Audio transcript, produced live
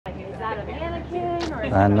that a mannequin or?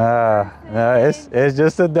 I know. No, it's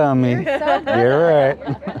just a dummy. You're so good. You're right.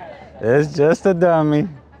 It's just a dummy.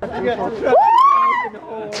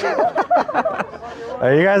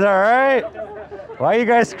 Are you guys all right? Why are you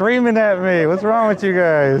guys screaming at me? What's wrong with you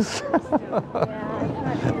guys?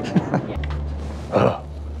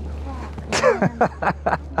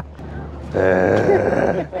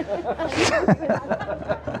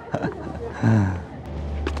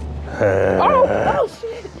 Oh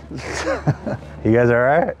shit! You guys all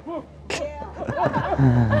right?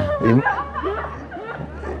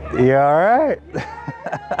 You all right?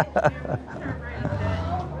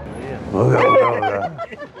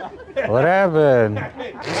 What happened?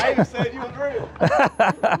 I even said you was real.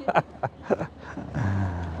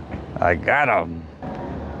 I got him.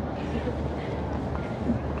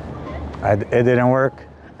 It didn't work.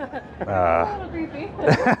 A little creepy.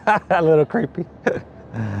 A little creepy.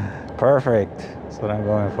 Perfect. That's what I'm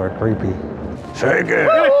going for. Creepy. Shake it.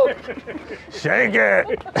 Shake it.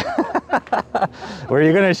 Were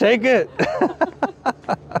you gonna shake it?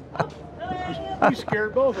 You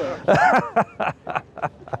scared both of us.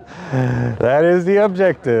 That is the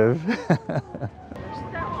objective.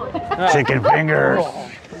 Chicken fingers.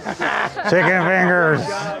 Chicken fingers.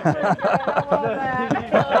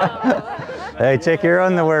 Hey, check your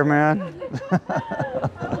underwear, man.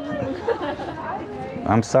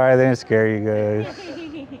 I'm sorry I didn't scare you guys.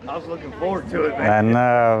 I was looking forward to it, man. I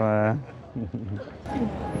know, man.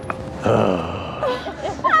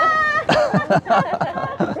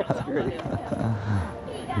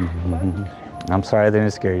 I'm sorry I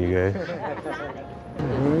didn't scare you guys.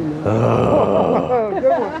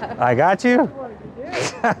 I got you?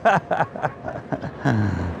 I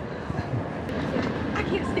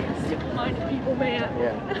can't stand simple-minded people, man.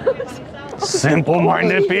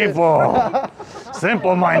 Simple-minded people.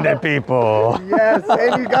 Simple-minded people. Yes,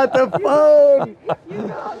 and you got the phone.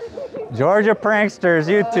 Georgia Pranksters,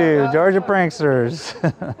 YouTube. Georgia Pranksters.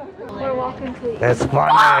 We're walking to. It's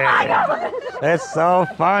funny. It's so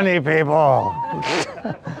funny, people.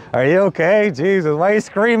 Are you okay? Jesus, why are you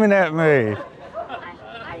screaming at me?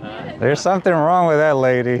 There's something wrong with that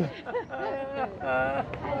lady.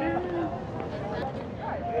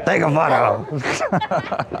 Take a photo.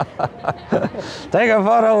 Take a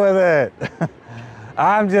photo with it.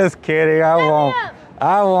 I'm just kidding. I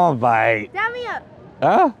won't bite. Dab me up.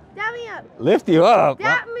 Huh? Dab me up. Lift you up.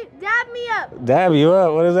 Dab me up. Dab you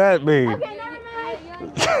up? What does that mean? Okay, never mind.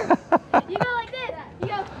 You go like this. You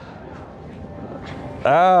go.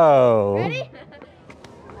 Oh. Ready?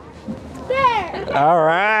 There. All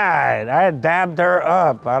right. I dabbed her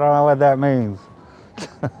up. I don't know what that means.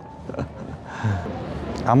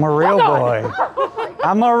 I'm a real boy.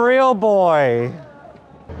 I'm a real boy.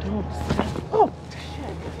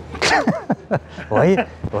 Why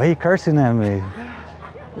are you cursing at me?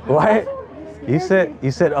 Why? You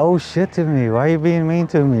said oh shit to me. Why are you being mean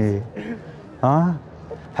to me? Huh?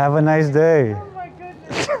 Have a nice day. Oh my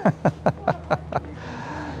goodness.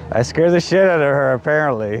 I scared the shit out of her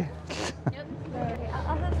apparently. Yep.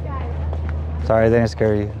 I'll just guys. Sorry I didn't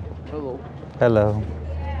scare you. Hello. Hello.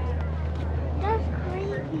 That's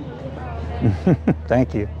creepy.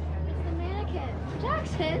 Thank you. It's the mannequin.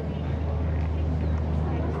 Jackson.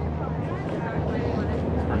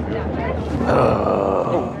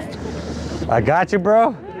 Oh. I got you,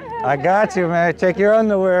 bro. I got you, man. Check your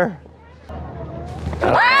underwear.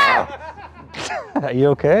 Are you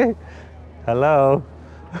okay? Hello.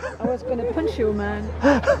 I was gonna punch you, man.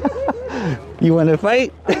 You want to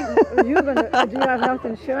fight? Do you have health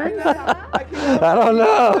insurance? I don't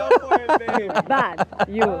know. Bad.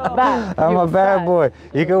 You bad. I'm a bad boy.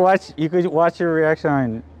 You could watch your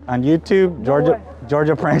reaction on YouTube,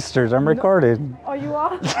 Georgia Pranksters. I'm recorded. Oh, you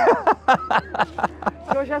are?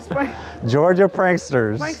 Georgia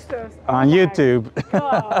Pranksters. Pranksters. On YouTube.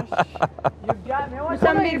 Gosh. You got me. I want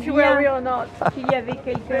to know if you were real or not. Qu'il y avait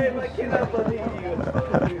quelqu'un.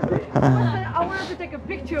 I wanted to take a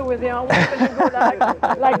picture with him. I wasn't going to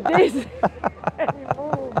go like this.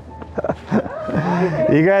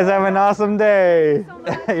 You guys have an awesome day.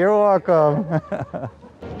 You're welcome.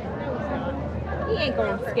 He ain't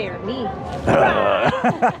gonna scare me.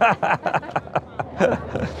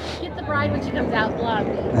 Get the bride when she comes out blonde.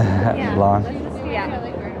 Yeah. Blonde. Yeah.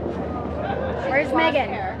 Where's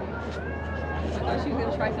Megan? I thought she was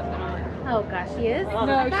gonna try something on. Oh gosh, she is? No,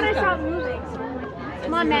 I thought I saw it moving. So I'm like,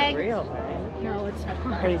 come on, Meg. Real. No, it's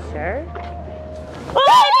not. Are you sure? Oh,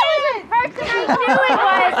 it hurts and I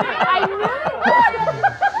knew it was. I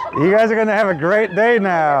knew it. You guys are gonna have a great day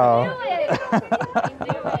now.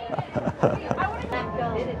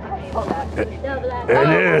 It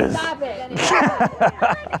is. Stop it.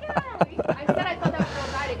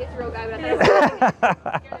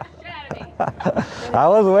 I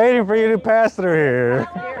was waiting for you to pass through here.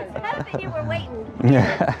 I think you were waiting.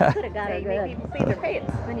 Yeah. Could have got it. Make people see their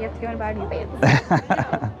pants. Then you have to go and buy new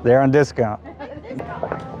pants. They're on discount.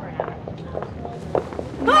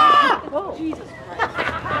 Oh, Jesus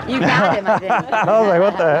Christ. You got him, I think. I was like,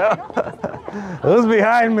 what the hell? Who's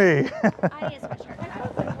behind me? I need a sweatshirt.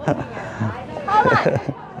 Hold on.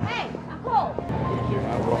 Hey, I'm cold.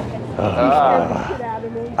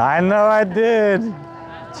 I know I did.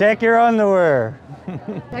 Check your underwear.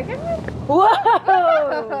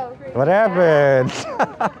 Whoa! What happened?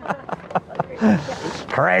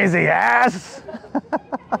 Crazy ass.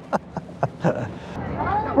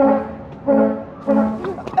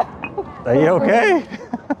 Are you okay?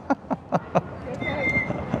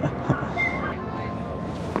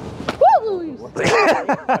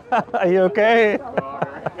 Are you okay?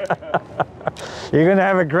 You're gonna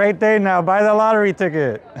have a great day now. Buy the lottery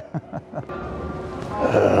ticket.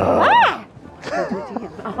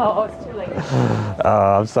 Oh, it's too late.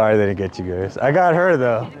 Oh, I'm sorry they didn't get you guys. I got her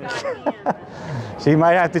though. She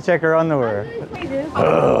might have to check her underwear.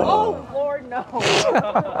 Oh, Lord, no.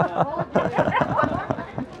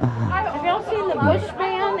 Have y'all seen the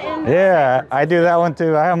Bushman? Yeah, I do that one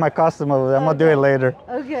too. I have my costume over there. I'm gonna do it later.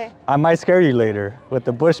 Okay. I might scare you later with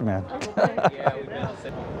the Bushman.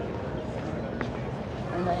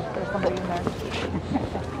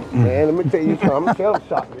 Man, let me tell you something. I'm shell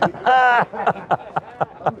shocked.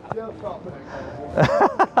 I'm shell shocked.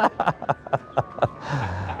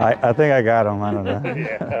 I think I got him. I don't know.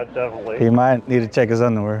 Yeah, definitely. He might need to check his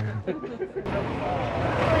underwear. It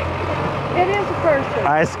is a person.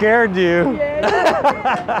 I scared you.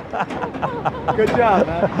 Good job,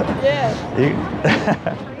 man. Yes. You-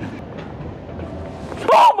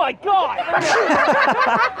 Oh my God!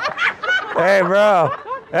 Hey, bro.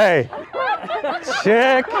 Hey.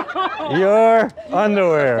 Check your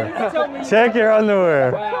underwear. Check your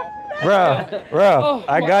underwear. Bro,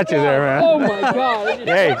 I got you there, man. Oh my God!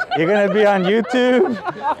 Hey, you're gonna be on YouTube.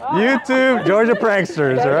 Georgia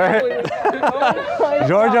Pranksters, all right?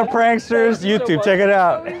 Georgia Pranksters, YouTube, check it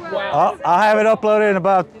out. I'll have it uploaded in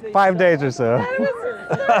about 5 days or so.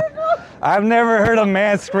 I've never heard a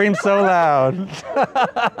man scream so loud.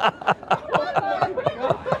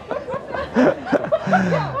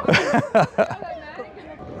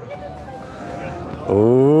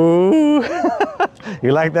 Ooh.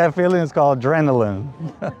 You like that feeling? It's called adrenaline.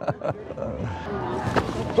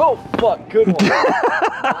 Oh, fuck. Good one.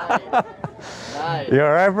 You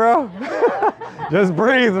all right, bro? Just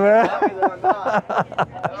breathe, man.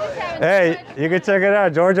 Hey, you can check it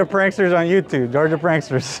out. Georgia Pranksters on YouTube. Georgia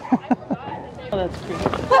Pranksters.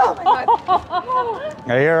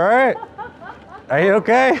 Are you all right? Are you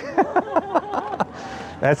okay?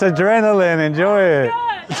 That's adrenaline. Enjoy it.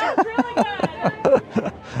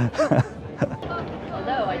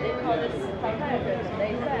 Although I did call this psychiatrist,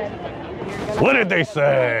 they said What did they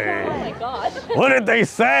say? oh my God. What did they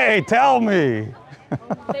say? Tell me.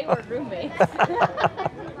 They were roommates.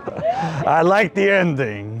 I like the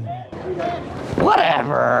ending.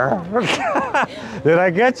 Whatever. Did I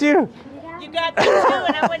get you? You got me too,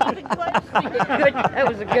 and I wasn't even close. Good. That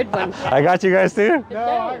was a good one. I got you guys too?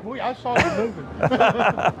 No, I saw you moving.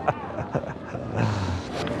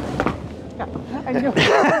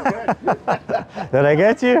 Did I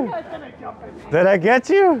get you? Did I get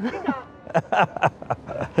you?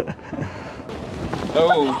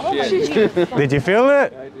 Oh, shit. Did you feel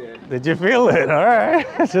it? I did. Did you feel it? All right.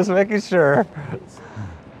 Just making sure.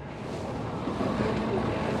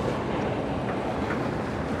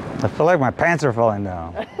 I feel like my pants are falling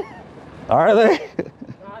down. Are they? I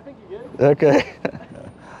think you're good. Okay.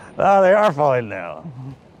 Oh, they are falling down.